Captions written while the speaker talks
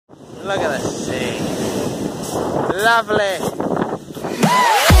Look at the sea. Lovely.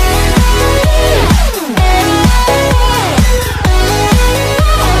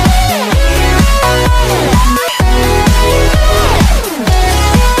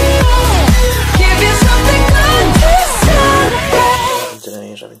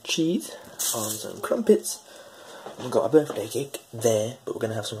 Today is having cheese on some crumpets. We've got a birthday cake there, but we're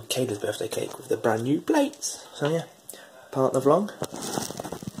going to have some Kayla's birthday cake with the brand new plates. So yeah, part of the vlog.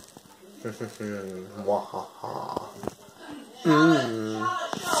 Wahaha.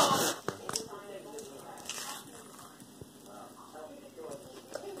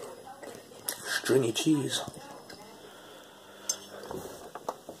 Stringy cheese.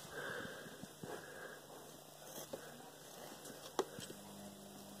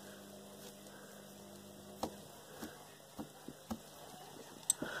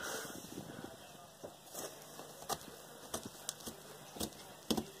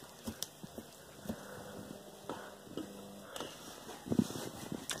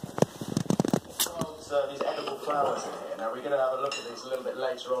 These edible flowers in here. Now we're going to have a look at these a little bit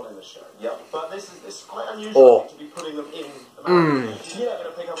later on in the show. Yep. But this is quite unusual to be putting them in the mouth. You're not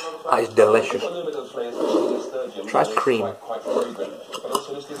going to pick up another flower. That is delicious. Try cream.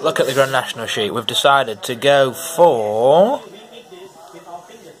 Look at the Grand National sheet. We've decided to go for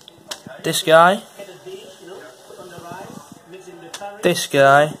this guy, this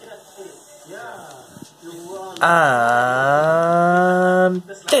guy, and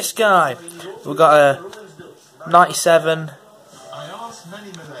this guy. We've got a 97,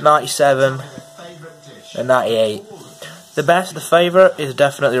 97, and 98. The best, the favourite, is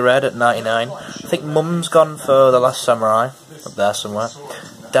definitely red at 99. I think Mum's gone for the Last Samurai, up there somewhere.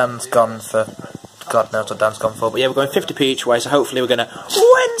 Dan's gone for, God knows what Dan's gone for. But yeah, we're going 50p each way, so hopefully we're going to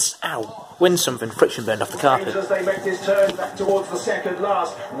win something. Friction burned off the carpet. As they make this turn back towards the second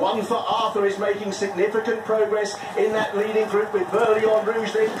last. One for Arthur is making significant progress in that leading group with Burley on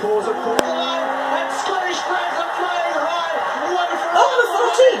Rouge, then cause a call. And Scottish flags are flying high. One for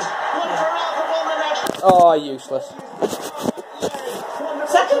Arthur on the national. Oh, useless.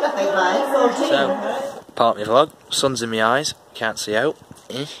 Second, I think, mate. 14. So, part of my vlog. Sun's in my eyes. Can't see out.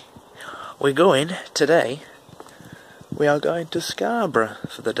 We're going today. We are going to Scarborough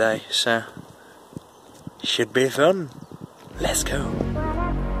for the day, so should be fun. Let's go.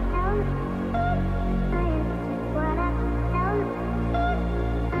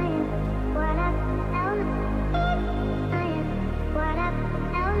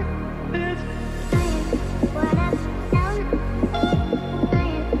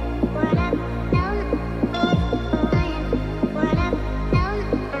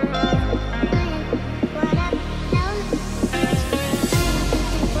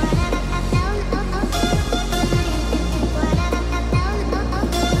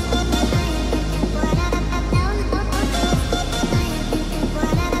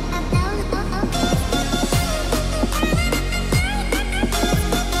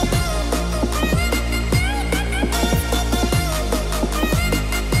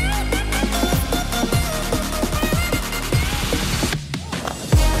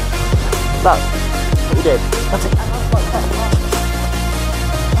 That's what we did. That's it.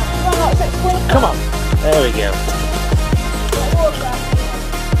 Come on. There we go.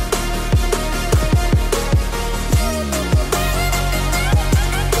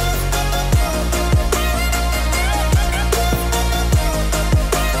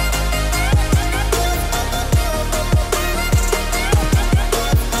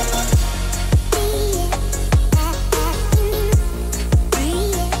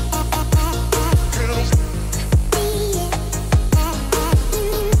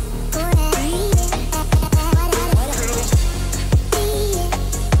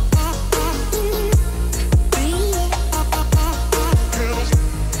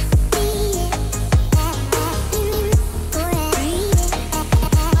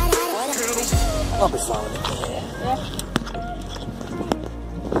 I'll be fine with it. Yeah.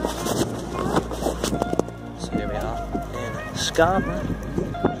 So here we are in Scarborough,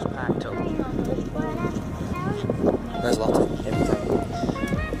 just packed up. There's lots of everything.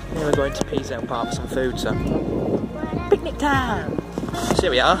 Here we're going to T.B.A.C Park for some food, so picnic time! So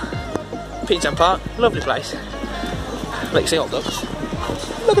here we are, T.B.A.C Park, lovely place. Mixing hot dogs.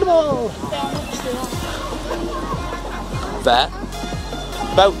 Look at them all! There.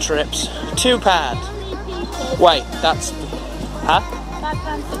 Boat trips. £2. Wait, that's... Huh?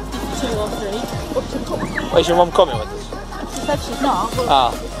 £5.62 or 3. Wait, is your mum coming with us? She said she's not,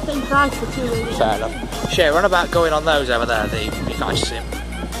 but same price for 2 weeks. Fair enough. Sure, we're on about going on those over there, you guys see them.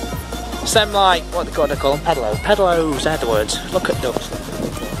 It's them like, what do they call them? Pedalos, Edwards. Look at ducks.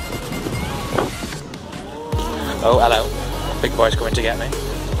 Oh, hello. Big boy's coming to get me.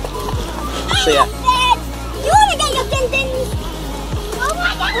 See ya. You wanna get your Tintins? Oh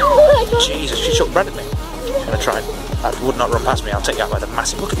my god! Jesus, she chucked bread at me. I'm gonna try and... That would not run past me. I'll take you out by the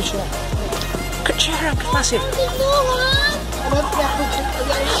massive... Look at the chair. Look at the chair, it's massive.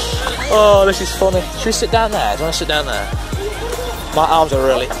 Oh, this is funny. Should we sit down there? Do you want to sit down there? My arms are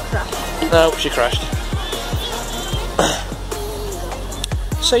really... No, she crashed.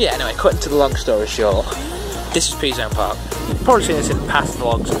 So yeah, anyway, cutting to the long story short, this is P-Zone Park. You've probably seen this in past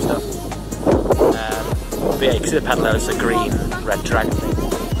vlogs and stuff. But yeah, you can see the pedalo, it's a green, red dragon thing.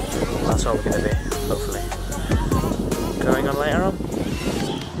 That's all we're going to be, hopefully, going on later on.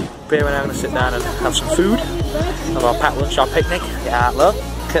 But yeah, we're now going to sit down and have some food. Have our packed lunch, our picnic. Yeah, look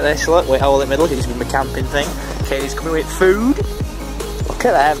at this, look, we're all in the middle, this is my camping thing. Katie's coming with food. Look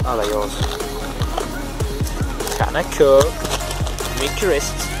at them. Oh, they're yours. Can I cook? Meet your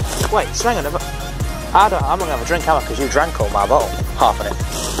wrists. Wait, so hang on. I'm not going to have a drink, am I? Because you drank all my bottle. Half of it.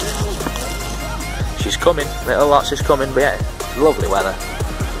 She's coming. Little lots is coming. But yeah, lovely weather.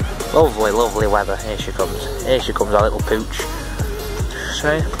 Lovely, lovely weather. Here she comes. Here she comes, our little pooch.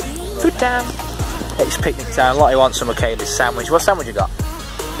 So, food time. It's picnic time. Lottie wants some of Katie's sandwich. What sandwich you got?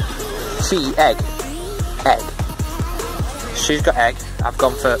 Egg. Egg. She's got egg. I've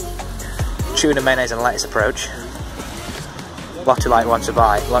gone for tuna, mayonnaise and lettuce approach. Lottie wants to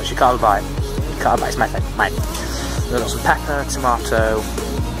buy. Like she can't buy. Can't buy. It's my thing. Mine. We've got some pepper, tomato,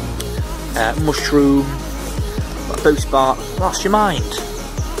 mushroom, boost bar. Lost your mind.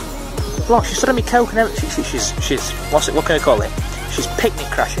 Look, she's stood on me coke and everything. She's what's it? What can I call it? She's picnic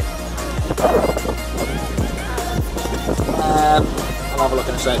crashing. I'll have a look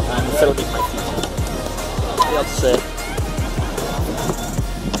in a second. I'm filming my feet. Be able to see.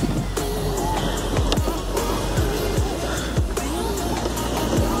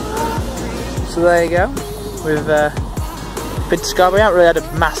 So there you go. We've been to Scarborough. We haven't really had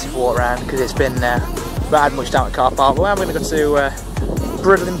a massive walk around because it's been we haven't had much down at car park. But I'm going to go to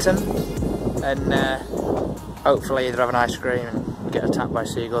Bridlington and hopefully either have an ice cream and get attacked by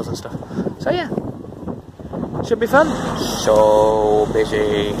seagulls and stuff. So yeah, should be fun. So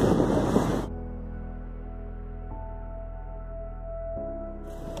busy.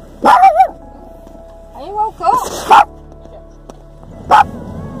 Are you woke up?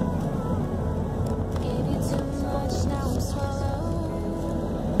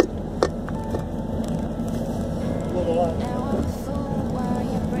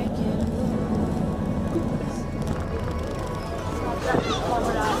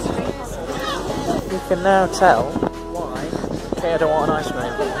 You can now tell why I don't want an ice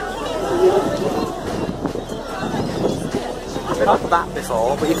cream. I've had that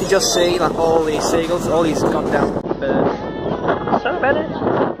before, but you can just see like all these seagulls, all these gone down birds. So many.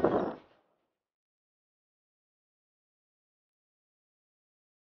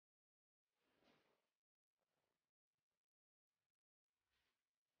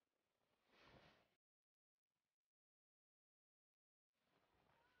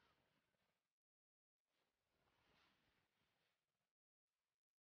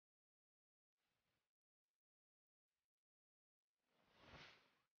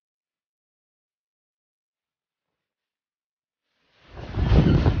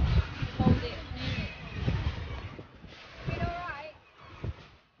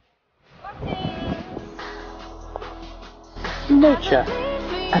 Nature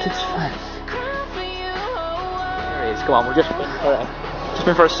at its finest. There he is. Come on, we're just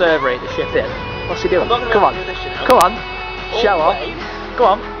been for a survey to shift in. What's he doing? Come on, come on, show off. Come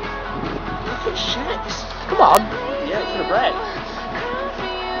on. Look at shit. Come on. Yeah, it's for the bread.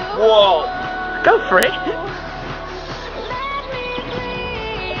 Whoa. Go for it.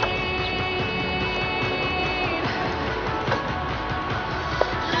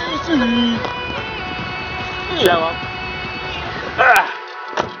 Show off.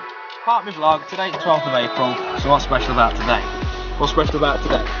 Part of my vlog, today's the 12th of April, so what's special about today? What's special about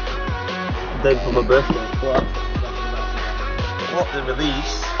today? Day before my birthday. What? What? The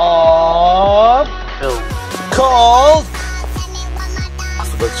release Of film called I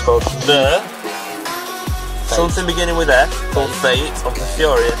forgot it's called The something beginning with F called Fate of the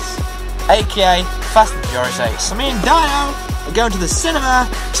Furious, aka Fast and Furious 8. So me and Dio are going to the cinema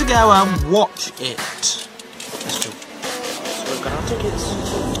to go and watch it. Let's go. So we've got our tickets.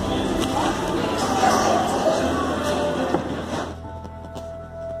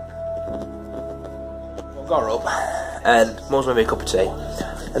 Got her up, and Mum's made me a cup of tea.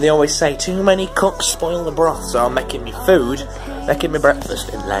 And they always say, too many cooks spoil the broth, so I'm making me food, making me breakfast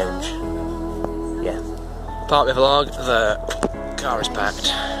in lounge. Yeah. Part of my vlog, the car is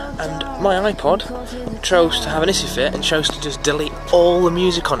packed, and my iPod chose to have an issue fit and chose to just delete all the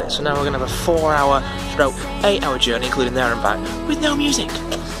music on it. So now we're going to have a 4-hour, 8-hour journey, including there and back, with no music.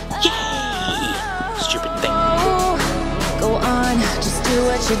 Yay! Stupid thing. Go on, just do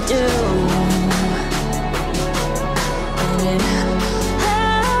what you do. And it hurts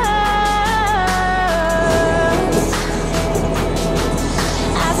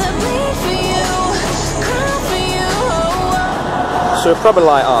as I bleed for you, cry for you. So we're probably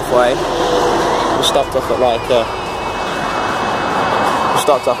like halfway. We stopped off at like a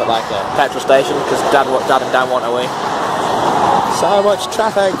petrol station because Dad and Dan want away. So much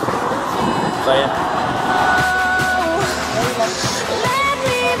traffic. So yeah. Let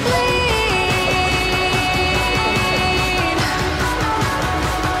me bleed.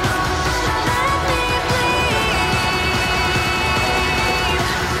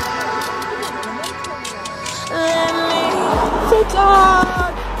 Let me Fit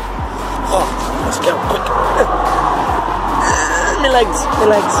on! Oh, let's go quick. My legs.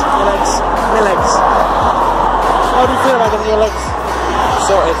 How do you feel about getting your legs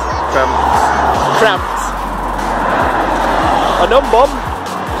sorted? Cramped. A numb bum.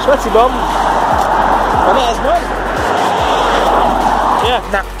 Sweaty bum. And there's mine. Yeah,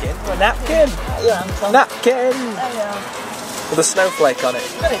 napkin. A napkin. Napkin. With a snowflake on it.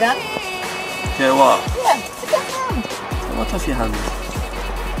 Got it, Dan? Okay, what? Yeah, sit down. What off your hand?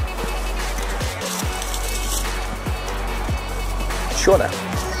 Sure now.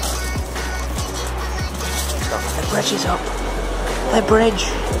 The bridge is up. The bridge.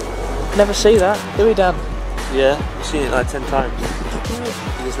 Never see that, do we, Dan? Yeah, you've seen it like 10 times.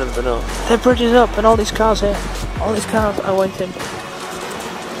 You just never been up. The bridge is up and all these cars here. All these cars are waiting. A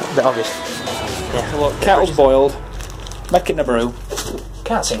bit obvious. Yeah. Look, kettle's boiled. Making a brew.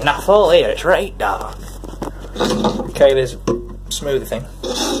 Can't see naffle here, it's right dark. Kaylee's smoothie thing.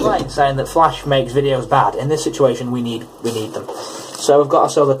 Right, saying that Flash makes videos bad. In this situation, we need them. So we've got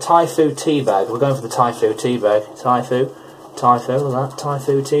ourselves a Thai-Fu tea bag. We're going for the Thai-Fu tea bag. Thai-Fu, look at that.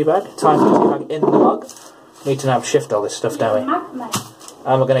 Thai-Fu tea bag. Thai-Fu tea bag in the mug. Need to now shift all this stuff, don't we?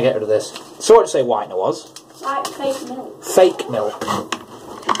 And we're going to get rid of this. Sorry to say whitener was. Like fake milk. Fake milk.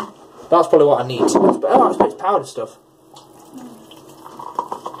 That's probably what I need. Oh, it's powdered stuff.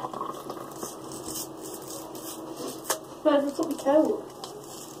 Where's the something cold?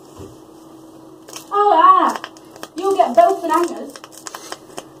 Oh, ah! You'll get both bananas.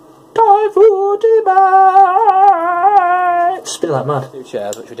 Thai-Fu tea bag! Spinning like mad. Two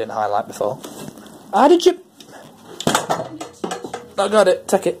chairs, which we didn't highlight before. How did you... I got it.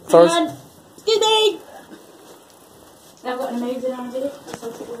 Take it for us. Excuse me! I've got an amazing idea. Let's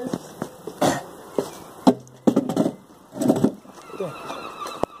hope it works.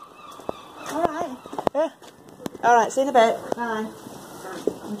 Alright. Yeah. Alright, see you in a bit. Bye.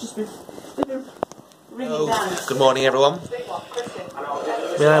 I've just been ringing down. Good morning, everyone.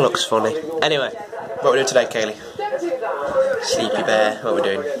 My eye looks funny. Anyway, what are we doing today, Kaylee? Sleepy bear, what are we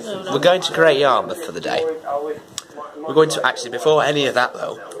doing? We're going to Great Yarmouth for the day. We're going to, actually, before any of that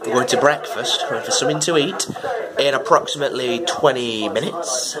though, we're going to breakfast, we're going for something to eat, in approximately 20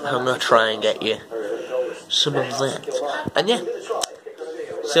 minutes. I'm going to try and get you some of that. And yeah,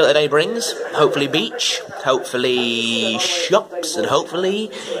 see what the day brings. Hopefully beach, hopefully shops, and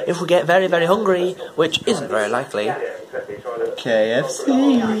hopefully, if we get very, very hungry, which isn't very likely, KFC. Can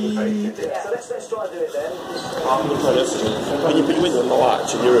you put your window on the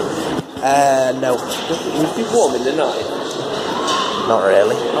latch in your room? No. Would it be warm in the night? Not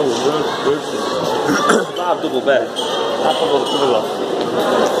really. I would roasting. I have double bed. I have all the covers off.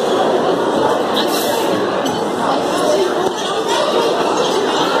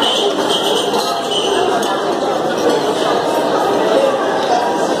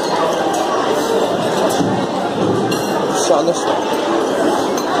 On this one.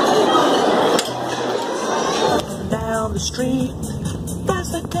 Down the street,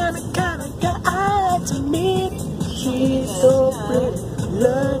 that's the kind of guy I like to meet. She's so pretty,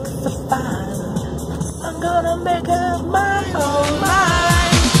 look so fine. I'm gonna make her my own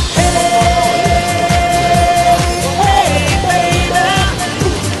mine. Hey, hey, baby,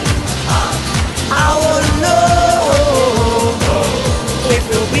 I wanna know if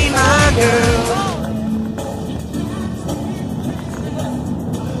you'll be my girl.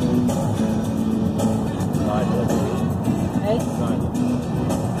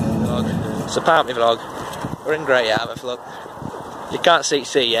 It's a party vlog. We're in Great Yarmouth, look. You can't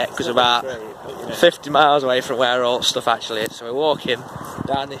see yet because we're about 50 miles away from where all stuff actually is. So we're walking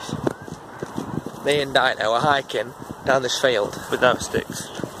down this, me and Dino are hiking down this field Without sticks.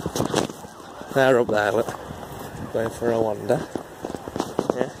 They're up there, look. Going for a wander.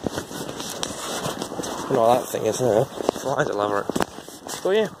 don't know what that thing is there. Flies all over it. But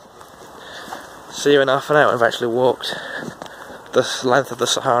yeah. See you in half an hour. I've actually walked the length of the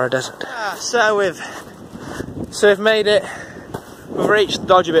Sahara Desert. So we've made it. We've reached the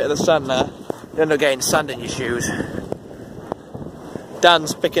dodgy bit of the sand now. You end up getting sand in your shoes.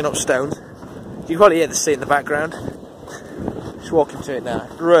 Dan's picking up stones. You can probably hear the sea in the background. Just walking to it now.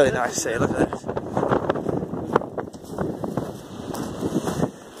 Really nice sea, look at this.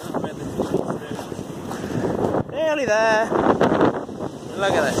 Nearly there.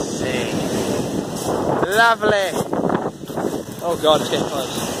 Look at the sea. Lovely. Oh god, it's getting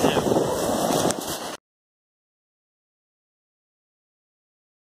close.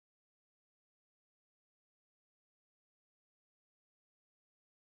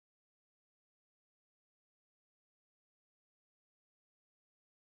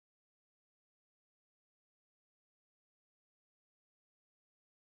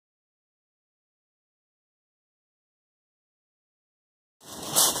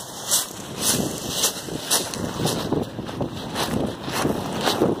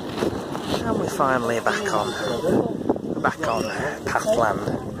 Finally back on pathland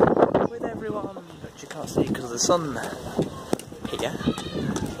with everyone, but you can't see because of the sun. Here,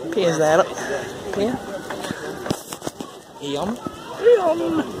 Pia's there, look. Pia, Eon,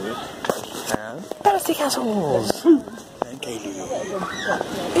 and Dynasty Castles. Okay,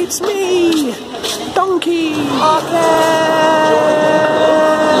 it's me, Donkey. Okay.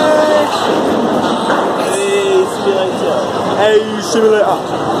 Hey, simulator.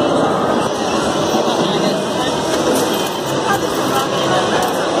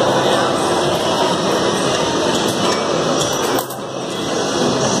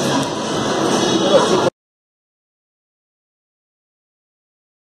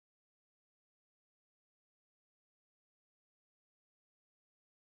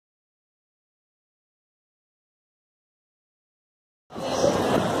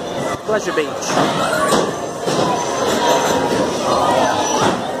 Pleasure Beach.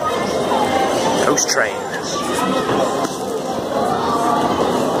 Ghost train.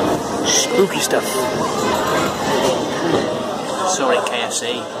 Spooky stuff. Saw it in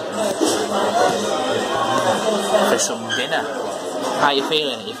KFC. For some dinner. How are you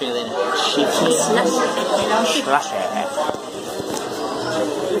feeling? Are you feeling cheeky? Slushy.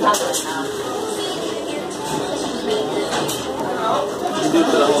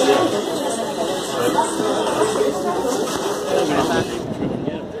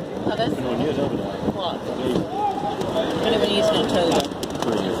 What? Anyone using October?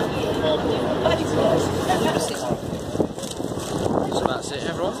 So that's it,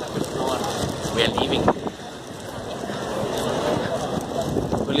 everyone. We're leaving.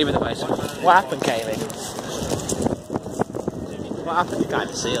 We're leaving the base. What happened, Kaylee? What happened? You can't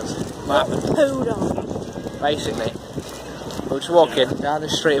even see us. What happened? Hold on. Basically, we're just walking down the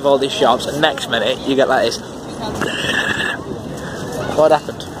street of all these shops, and next minute you get like this. What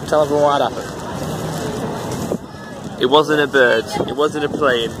happened? Tell everyone what happened. It wasn't a bird, it wasn't a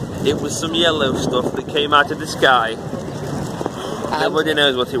plane, it was some yellow stuff that came out of the sky. Nobody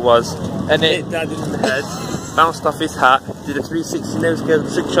knows what it was. And it hit Dad in the head, bounced off his hat, did a 360 no-scale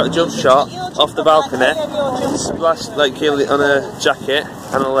trick-shot jump shot off the balcony, splashed like killed it on a jacket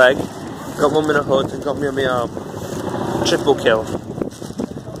and a leg, got Mum in a hood and got me on my arm. Triple kill.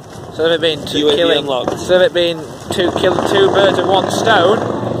 So of it being two birds with one stone,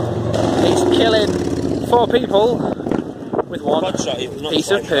 it's killing 4 people with one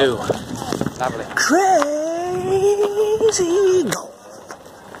piece of poo. Lovely. Crazy gold.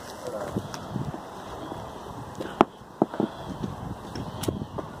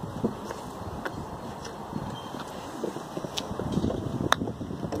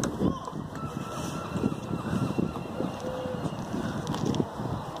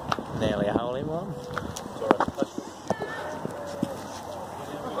 Nearly a hole in one.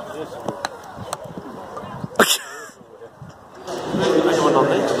 Anyone on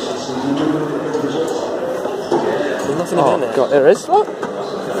there? There's nothing in there. God, there is. What?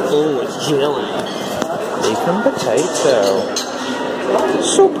 Oh, it's jelly. Beef and potato.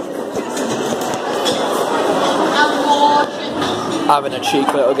 Soup. Having a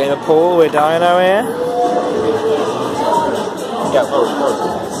cheeky little game of pool with Dino here. Go.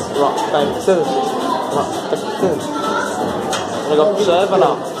 Rock, paper, scissors. Rock, paper, scissors. Wanna go serve or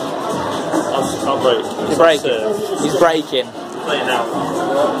not? I'll break. He's breaking. He's breaking. Play it now.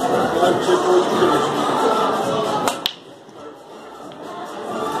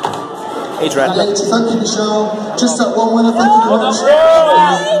 He's red. Thank you, Michelle. Just that one winner, thank you very much.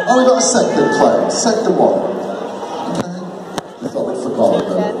 Oh, we got a second place. Second one. Okay. I thought we'd forgotten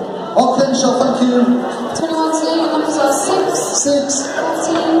them. Okay. finish off, thank you. 21's legal numbers are 6, 6,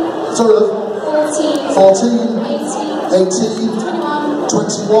 14, sorry, love. 14, 14, 18, 18, 21,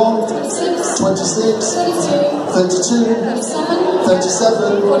 21, 26, 26, 32, 32, 37,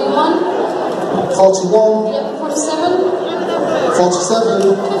 37, 41, 41, yep, 47,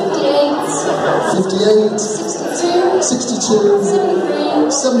 47, 58, 58, 62, 62,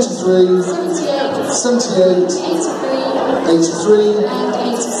 73, 73, 78, 78, 83, 83, and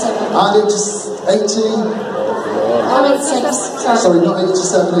 87. and 80, Oh, 86, sorry, not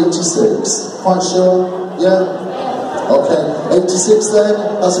 87, 86. Quite sure? Yeah? Okay, 86 then.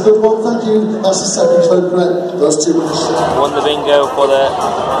 That's a good one, thank you. That's the second clue correct. Those two. Won the bingo for the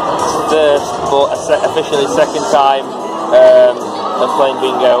first, but officially second time of playing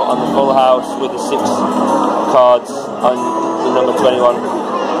bingo on the full house with the 6 cards on the number 21.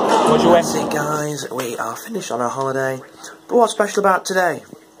 What do you want? See, guys, we are finished on our holiday. But what's special about today?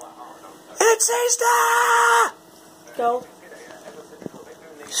 It's Easter! Go.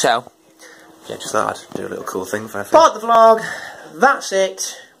 So, yeah, just thought I'd do a little cool thing for everyone. Part of the vlog. That's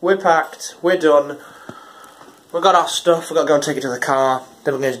it. We're packed. We're done. We've got our stuff. We've got to go and take it to the car.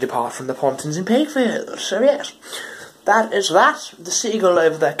 Then we're going to depart from the Pontins in Peakfield. So yes, that is that. The seagull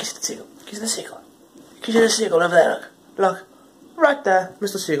over there. Kiss the seagull. Kiss the seagull. Kiss the seagull over there. Look. Look. Right there.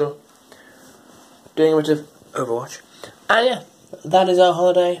 Mr. Seagull. Doing a bit of Overwatch. And yeah, that is our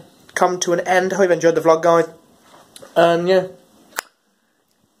holiday. Come to an end. I hope you enjoyed the vlog, guys. And yeah.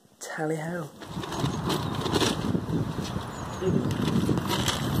 Tally ho.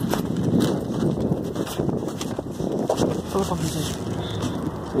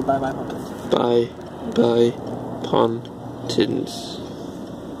 Bye Pontins.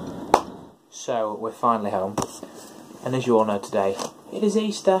 So we're finally home, and as you all know today, it is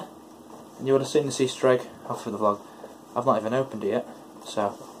Easter, and you would have seen this Easter egg after the vlog. I've not even opened it yet,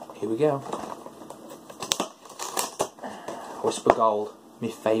 so here we go. Whisper Gold, my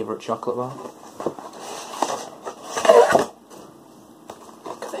favourite chocolate bar.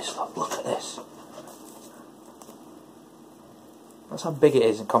 Look at this, look at this. That's how big it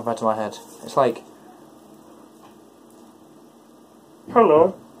is compared to my head. It's like,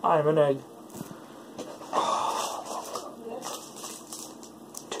 hello, I'm an egg.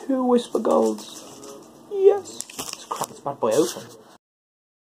 Two Whisper Golds. Yes. Let's crack this bad boy open.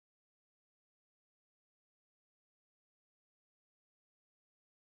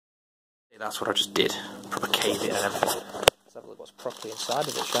 That's what I just did. Proper cave it and everything. Let's have a look what's properly inside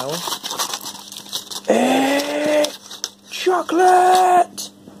of it, shall we? Chocolate!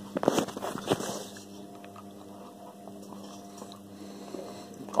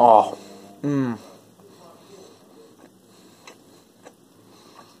 Oh.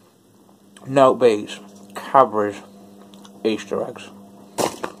 Note beads, Cadbury's, Easter eggs.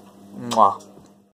 Mwah.